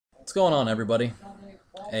What's going on, everybody?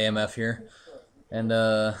 AMF here. And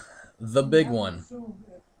the big one.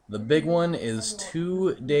 The big one is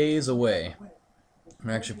 2 days away.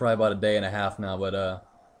 Actually, probably about a day and a half now, but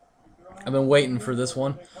I've been waiting for this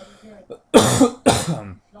one.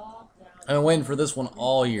 I've been waiting for this one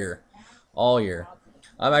all year. All year.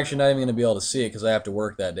 I'm actually not even going to be able to see it because I have to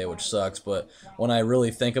work that day, which sucks. But when I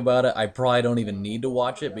really think about it, I probably don't even need to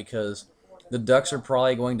watch it because the Ducks are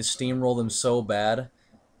probably going to steamroll them so bad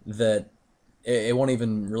that it won't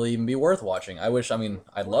even really be worth watching.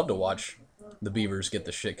 I'd love to watch the Beavers get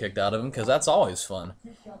the shit kicked out of them because that's always fun.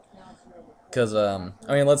 Because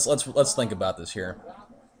let's think about this here.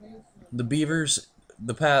 The Beavers,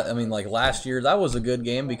 like last year, that was a good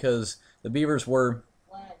game because the Beavers were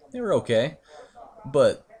okay.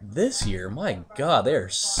 But this year, my God, they are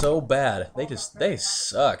so bad. They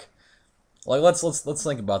suck. Like let's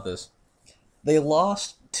think about this. They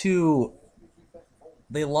lost to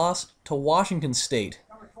Washington State.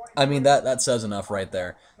 I mean that says enough right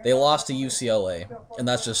there. They lost to UCLA, and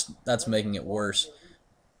that's making it worse.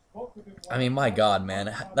 I mean, my God,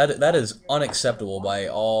 man, that is unacceptable by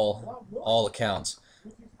all accounts.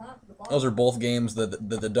 Those are both games that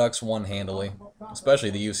the Ducks won handily, especially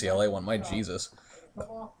the UCLA one. My Jesus.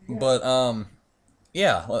 But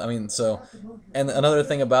yeah, and another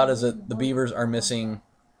thing about it is that the Beavers are missing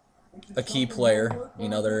a key player.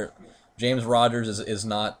 James Rogers is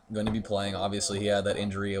not going to be playing. Obviously, he had that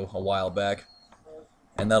injury a while back,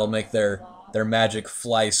 and that'll make their magic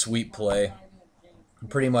fly sweep play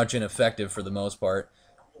pretty much ineffective for the most part.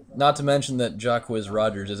 Not to mention that Jacquizz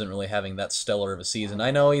Rodgers isn't really having that stellar of a season.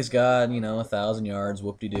 I know he's got 1,000 yards,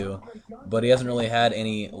 whoop-de-doo, but he hasn't really had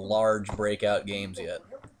any large breakout games yet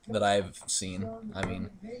that I've seen.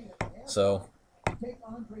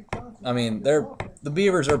 The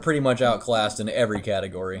Beavers are pretty much outclassed in every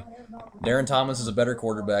category. Darren Thomas is a better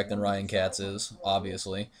quarterback than Ryan Katz is,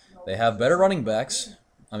 obviously. They have better running backs.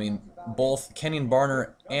 Both Kenyon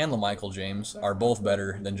Barner and LaMichael James are both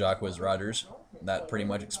better than Jacquizz Rodgers. That pretty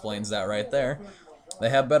much explains that right there. They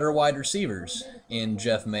have better wide receivers in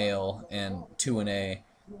Jeff Mayle and 2A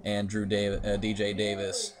and DJ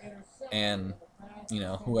Davis and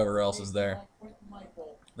whoever else is there.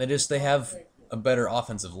 They have a better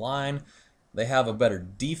offensive line. They have a better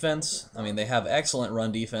defense. They have excellent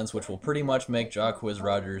run defense, which will pretty much make Jacquizz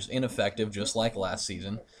Rodgers ineffective, just like last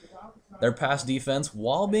season. Their pass defense,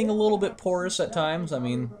 while being a little bit porous at times,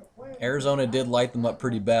 Arizona did light them up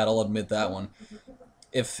pretty bad, I'll admit that one.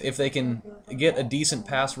 If they can get a decent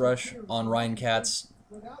pass rush on Ryan Katz,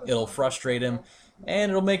 it'll frustrate him,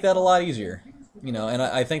 and it'll make that a lot easier. And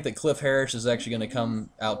I think that Cliff Harris is actually going to come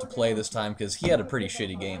out to play this time because he had a pretty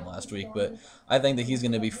shitty game last week, but I think that he's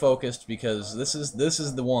going to be focused because this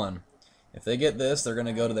is the one. If they get this, they're going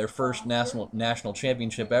to go to their first national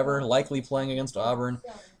championship ever, likely playing against Auburn,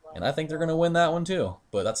 and I think they're going to win that one too.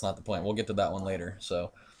 But that's not the point. We'll get to that one later.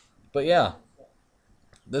 But yeah,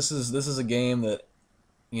 this is a game that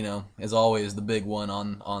is always the big one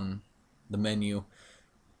on the menu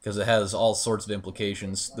because it has all sorts of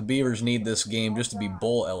implications. The Beavers need this game just to be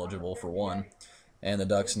bowl eligible for one, and the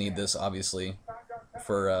Ducks need this obviously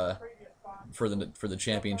for the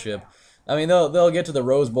championship. They'll get to the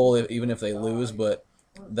Rose Bowl even if they lose, but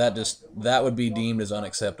that would be deemed as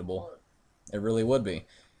unacceptable. It really would be.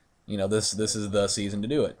 This is the season to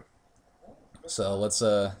do it. So let's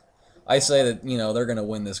I say that they're going to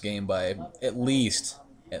win this game by at least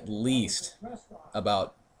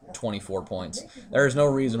about 24 points. There is no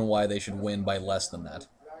reason why they should win by less than that,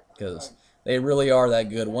 because they really are that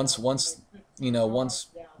good. Once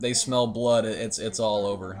they smell blood, it's all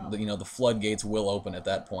over. The floodgates will open at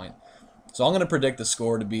that point. So I'm going to predict the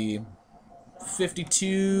score to be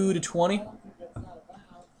 52-20.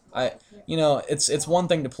 It's one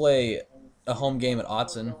thing to play a home game at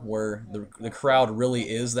Autzen where the crowd really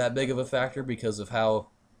is that big of a factor because of how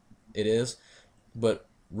it is, but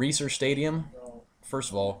Reser Stadium, first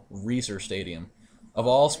of all, Reser Stadium. Of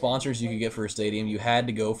all sponsors you could get for a stadium, you had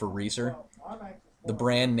to go for Reser, the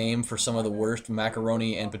brand name for some of the worst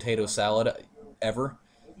macaroni and potato salad ever.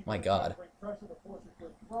 My God.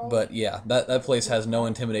 But yeah, that place has no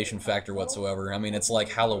intimidation factor whatsoever. It's like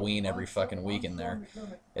Halloween every fucking week in there.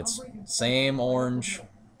 It's same orange,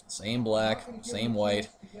 same black, same white,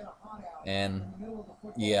 and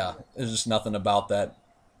yeah, there's just nothing about that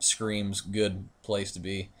screams good place to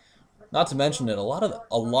be. Not to mention that a lot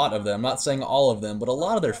of them, I'm not saying all of them, but a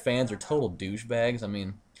lot of their fans are total douchebags.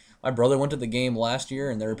 My brother went to the game last year,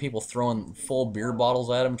 and there were people throwing full beer bottles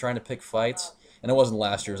at him trying to pick fights. And it wasn't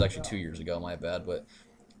last year, it was actually 2 years ago, my bad, but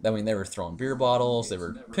they were throwing beer bottles, they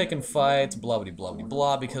were picking fights, blah blah blah blah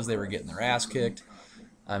blah, because they were getting their ass kicked.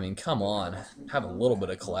 I mean, come on, have a little bit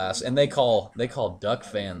of class. And they call Duck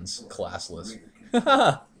fans classless.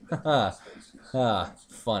 Ha ha ha!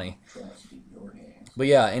 Funny. But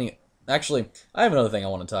yeah, actually, I have another thing I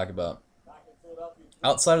want to talk about.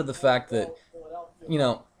 Outside of the fact that, you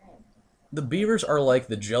know, the Beavers are like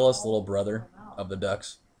the jealous little brother of the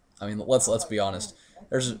Ducks. I mean, let's be honest.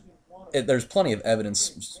 There's plenty of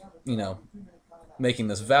evidence, making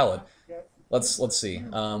this valid. Let's see.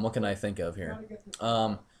 What can I think of here?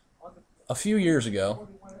 A few years ago,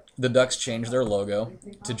 the Ducks changed their logo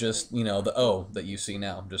to just the O that you see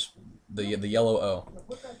now, just the yellow O.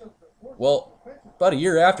 Well, about a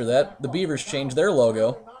year after that, the Beavers changed their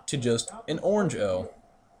logo to just an orange O.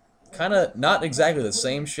 Kind of not exactly the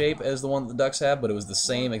same shape as the one that the Ducks have, but it was the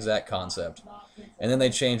same exact concept. And then they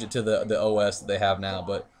changed it to the OS that they have now.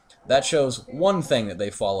 But that shows one thing that they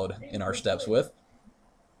followed in our steps with.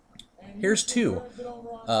 Here's two.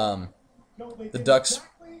 The Ducks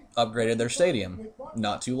upgraded their stadium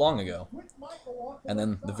not too long ago. And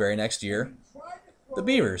then the very next year, the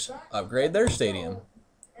Beavers upgrade their stadium.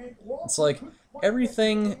 It's like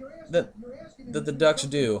everything that the Ducks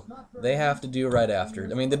do, they have to do right after.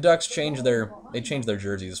 I mean, the Ducks change their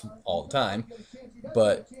jerseys all the time,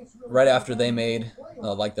 but right after they made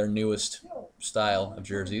like their newest style of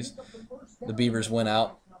jerseys, the Beavers went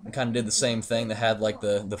out and kind of did the same thing. They had like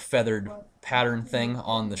the feathered pattern thing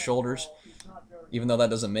on the shoulders, even though that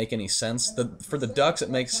doesn't make any sense. For the Ducks, it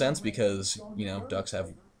makes sense because Ducks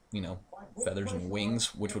have feathers and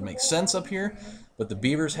wings, which would make sense up here. But the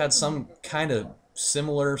Beavers had some kind of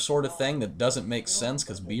similar sort of thing that doesn't make sense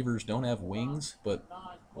because beavers don't have wings, but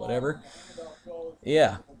whatever.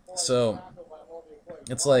 Yeah, so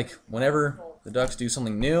it's like whenever the Ducks do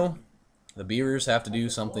something new, the Beavers have to do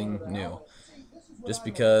something new. Just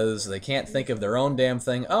because they can't think of their own damn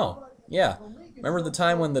thing. Oh, yeah. Remember the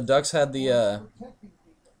time when the Ducks had the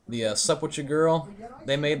Sup With Ya Girl?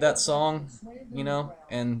 They made that song,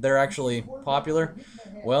 and they're actually popular.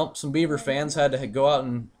 Well, some Beaver fans had to go out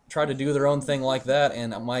and try to do their own thing like that,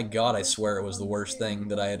 and my God, I swear it was the worst thing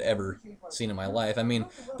that I had ever seen in my life. I mean,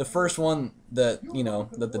 the first one that,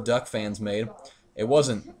 that the Duck fans made, it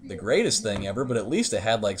wasn't the greatest thing ever, but at least it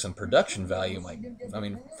had, like, some production value. I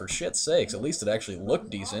mean, for shit's sakes, at least it actually looked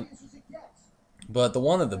decent. But the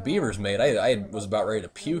one that the Beavers made, I was about ready to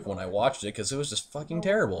puke when I watched it because it was just fucking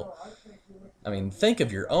terrible. I mean, think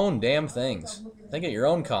of your own damn things. Think of your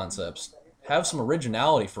own concepts. Have some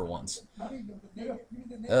originality for once.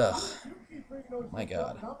 Ugh. My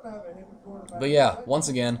God. But yeah, once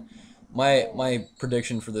again, my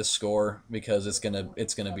prediction for this score, because it's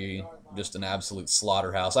gonna be just an absolute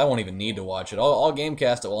slaughterhouse. I won't even need to watch it. I'll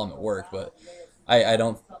gamecast it while I'm at work, but I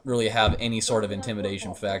don't really have any sort of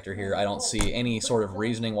intimidation factor here. I don't see any sort of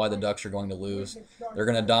reasoning why the Ducks are going to lose. They're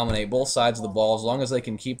going to dominate both sides of the ball as long as they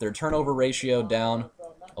can keep their turnover ratio down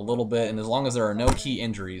a little bit, and as long as there are no key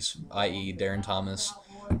injuries, i.e. Darren Thomas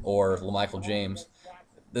or LaMichael James.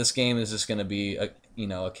 This game is just going to be a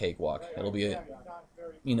cakewalk. It'll be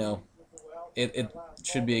it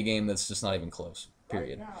should be a game that's just not even close.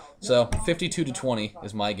 Period. So 52-20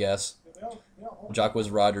 is my guess. Jacquizz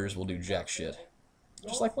Rodgers will do jack shit,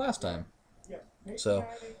 just like last time. So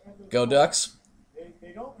go Ducks.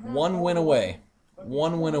 One win away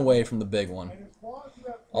from the big one.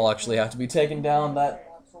 I'll actually have to be taking down that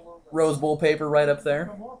Rose Bowl paper right up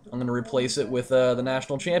there. I'm going to replace it with the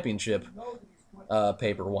national championship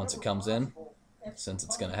paper once it comes in, since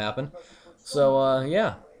it's going to happen. So,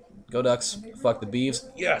 yeah. Go Ducks. Fuck the Beavs.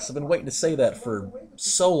 Yes, I've been waiting to say that for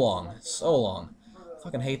so long. So long.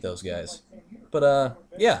 Fucking hate those guys. But,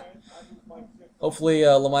 yeah. Hopefully,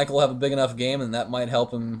 LaMichael will have a big enough game, and that might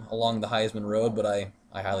help him along the Heisman road, but I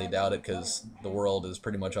highly doubt it, because the world is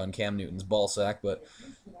pretty much on Cam Newton's ballsack. But,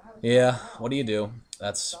 yeah, what do you do?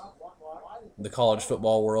 That's the college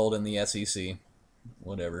football world and the SEC.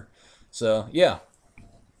 Whatever. So, yeah.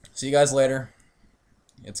 See you guys later.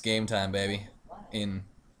 It's game time, baby. In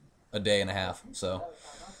a day and a half. So,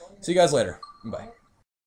 see you guys later. Bye.